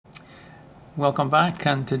Welcome back,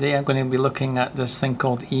 and today I'm going to be looking at this thing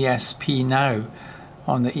called ESP-Now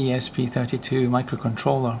on the ESP32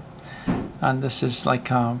 microcontroller. And this is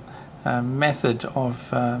like a method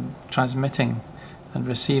of transmitting and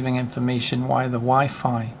receiving information via the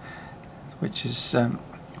Wi-Fi, which is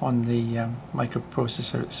on the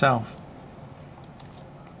microprocessor itself.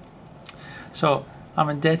 So I'm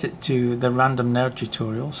indebted to the Random Nerd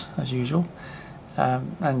tutorials as usual,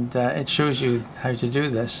 and it shows you how to do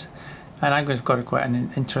this. And I've got quite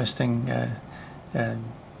an interesting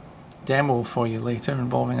demo for you later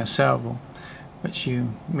involving a servo, which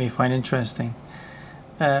you may find interesting.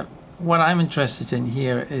 What I'm interested in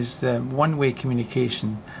here is the one-way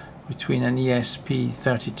communication between an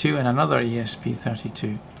ESP32 and another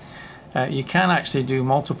ESP32. You can actually do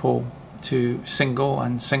multiple to single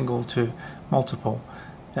and single to multiple,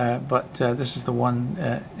 but this is the one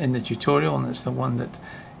in the tutorial, and it's the one that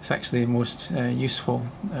is actually most useful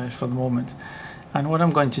for the moment. And what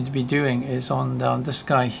I'm going to be doing is on this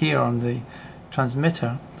guy here on the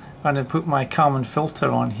transmitter, I'm going to put my Kalman filter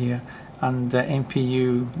on here and the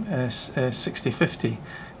MPU 6050,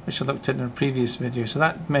 which I looked at in a previous video. So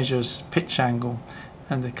that measures pitch angle,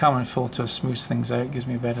 and the Kalman filter smooths things out, gives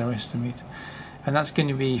me a better estimate. And that's going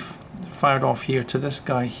to be fired off here to this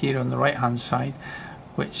guy here on the right hand side,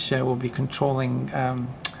 which will be controlling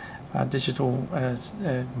a digital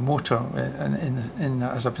motor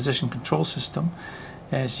as a position control system.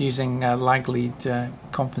 It's using lag lead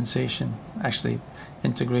compensation, actually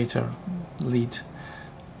integrator lead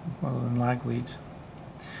rather than lag lead.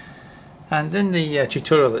 And in the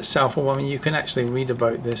tutorial itself, well, I mean, you can actually read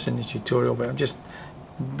about this in the tutorial, but I'm just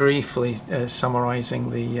briefly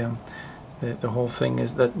summarizing the whole thing.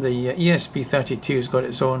 Is that the ESP32 has got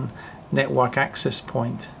its own network access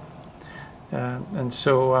point. And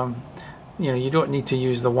so you don't need to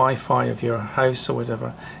use the Wi-Fi of your house or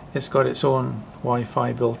whatever. It's got its own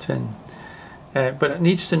Wi-Fi built in, but it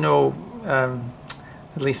needs to know, at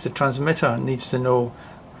least the transmitter needs to know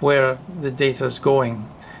where the data is going,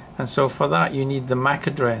 and so for that you need the MAC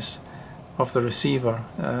address of the receiver,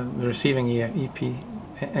 the receiving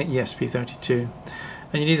ESP32,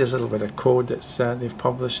 and you need this little bit of code that's they've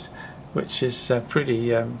published, which is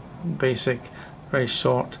pretty basic, very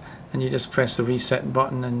short. And you just press the reset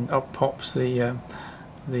button and up pops the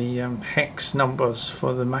hex numbers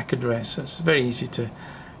for the MAC address. It's very easy to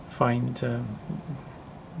find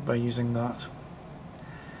by using that.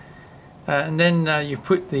 And then you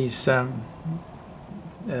put these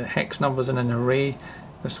hex numbers in an array.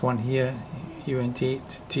 This one here, UNT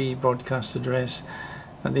broadcast address,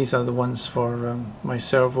 and these are the ones for my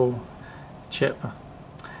servo chip.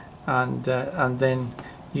 And then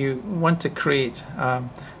you want to create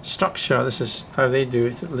structure. This is how they do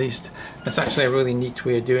it, at least. It's actually a really neat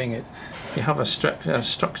way of doing it. You have a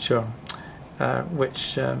structure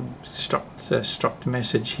which struct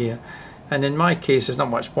message here, and in my case there's not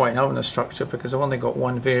much point in having a structure because I've only got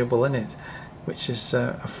one variable in it, which is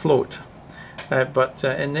a float. But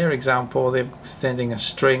in their example they're sending a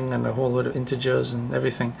string and a whole load of integers and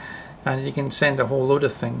everything, and you can send a whole load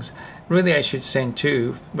of things. Really I should send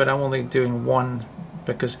two, but I'm only doing one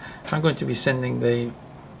because I'm going to be sending the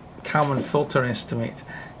Kalman filter estimate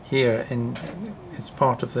here it's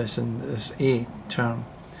part of this in this A term.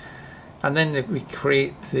 And then we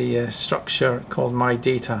create the structure called my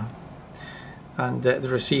data, and the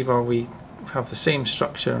receiver, we have the same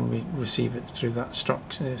structure and we receive it through that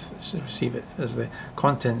structure, receive it as the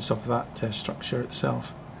contents of that structure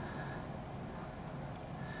itself.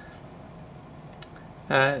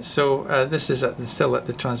 So this is still at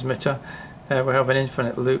the transmitter. We have an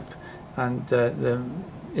infinite loop, and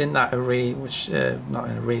in that array, which not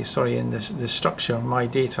an array, sorry, in the structure, my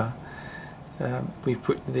data, we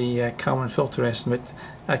put the Kalman filter estimate.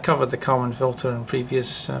 I covered the Kalman filter in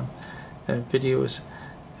previous videos,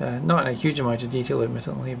 not in a huge amount of detail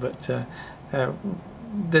admittedly, but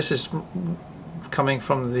this is coming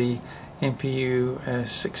from the MPU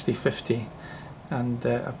 6050, and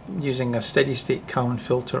using a steady state Kalman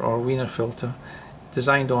filter or Wiener filter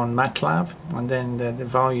designed on MATLAB, and then the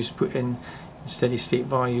values put in steady state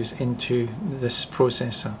values into this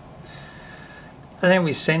processor, and then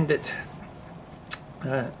we send it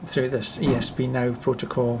through this ESP-Now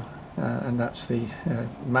protocol, and that's the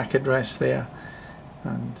MAC address there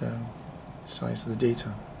and size of the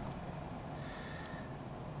data.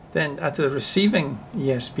 Then at the receiving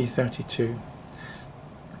ESP32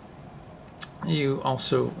 you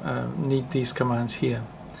also need these commands here,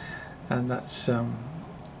 and that's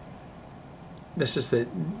this is the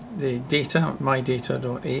data, my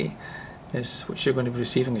data.a is which you're going to be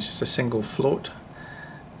receiving. It's just a single float,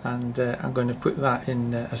 and I'm going to put that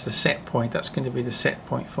in as the set point. That's going to be the set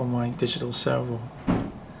point for my digital servo.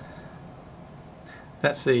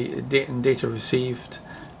 That's the data received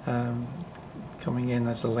coming in,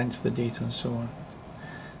 as the length of the data and so on,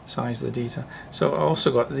 size of the data. So I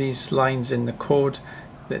also got these lines in the code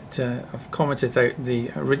that I've commented out the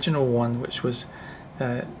original one, which was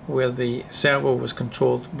where the servo was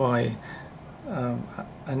controlled by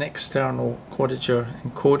an external quadrature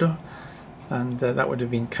encoder, and that would have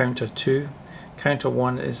been counter 2. Counter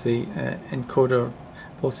 1 is the encoder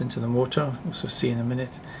built into the motor, which we'll see in a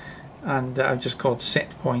minute, and I've just called set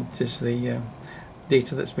point is the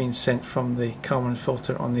data that's been sent from the Kalman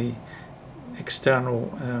filter on the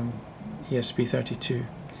external ESP32.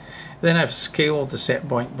 Then I've scaled the set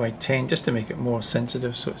point by 10 just to make it more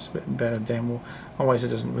sensitive, so it's a bit better demo, otherwise it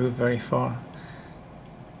doesn't move very far.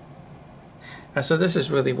 So this is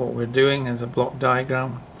really what we're doing as a block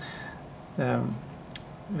diagram.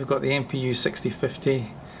 We've got the MPU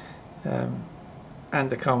 6050 and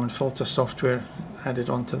the Kalman filter software added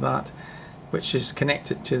onto that, which is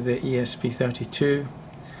connected to the ESP32,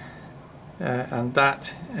 and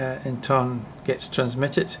that in turn gets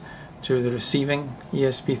transmitted to the receiving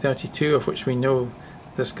ESP32, of which we know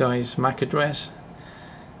this guy's MAC address,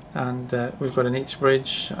 and we've got an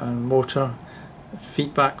H-bridge and motor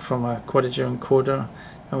feedback from a quadrature encoder,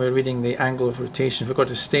 and we're reading the angle of rotation. We've got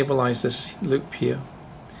to stabilize this loop here,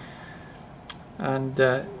 and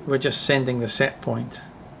we're just sending the set point.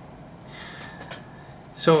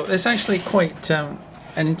 So it's actually quite an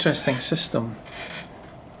interesting system.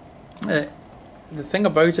 The thing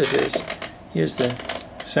about it is, here's the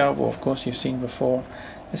servo, of course you've seen before.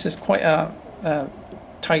 This is quite a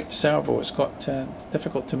tight servo. It's got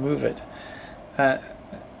difficult to move it.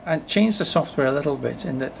 And change the software a little bit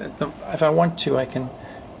in that if I want to, I can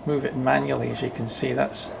move it manually. As you can see,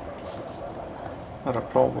 that's not a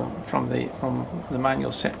problem from the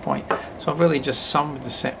manual set point. So I've really just summed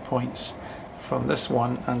the set points from this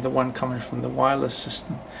one and the one coming from the wireless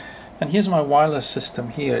system. And here's my wireless system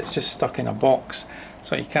here. It's just stuck in a box,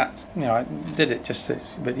 so you can't, I did it just so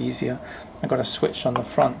it's a bit easier. I got a switch on the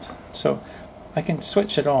front, so I can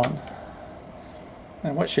switch it on,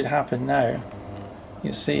 and what should happen now,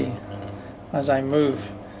 you see, as I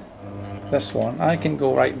move this one, I can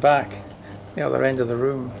go right back the other end of the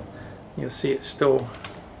room. You'll see it's still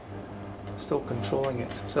controlling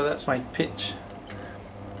it. So that's my pitch.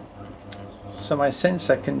 So my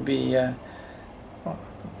sensor can be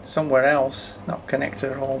somewhere else, not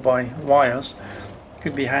connected at all by wires.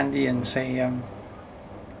 Could be handy in, say,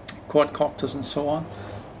 quadcopters and so on,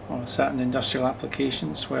 or certain industrial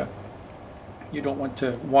applications where you don't want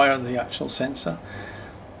to wire the actual sensor.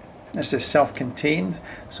 This is self-contained,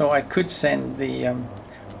 so I could send the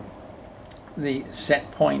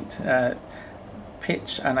set point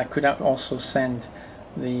pitch, and I could also send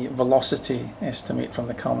the velocity estimate from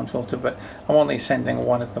the Kalman filter, but I'm only sending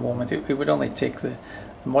one at the moment. It would only take the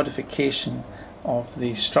modification of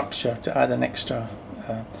the structure to add an extra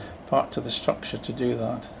part to the structure to do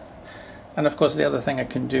that. And of course the other thing I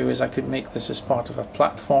can do is I could make this as part of a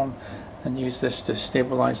platform and use this to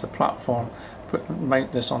stabilize the platform,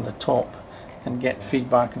 mount this on the top and get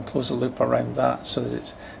feedback and close a loop around that so that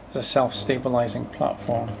it's a self-stabilizing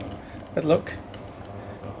platform. But look,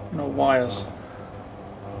 no wires.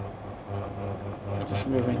 I'm just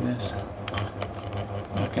moving this.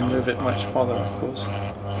 I can move it much further, of course.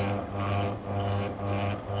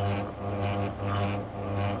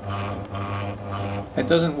 It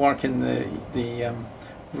doesn't work in the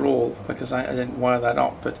roll because I didn't wire that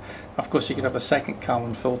up, but of course you could have a second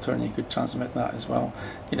Kalman filter and you could transmit that as well.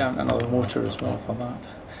 You'd have another motor as well for that.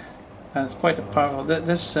 And it's quite a powerful.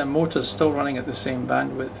 This motor is still running at the same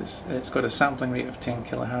bandwidth. It's got a sampling rate of 10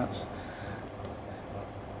 kilohertz.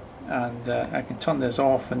 And I can turn this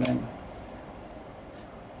off, and then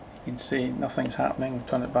you can see nothing's happening.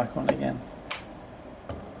 Turn it back on again.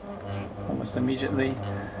 Almost immediately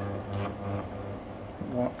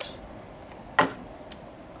it works.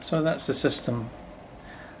 So that's the system,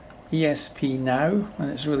 ESP-Now,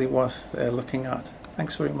 and it's really worth looking at.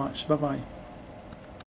 Thanks very much. Bye bye.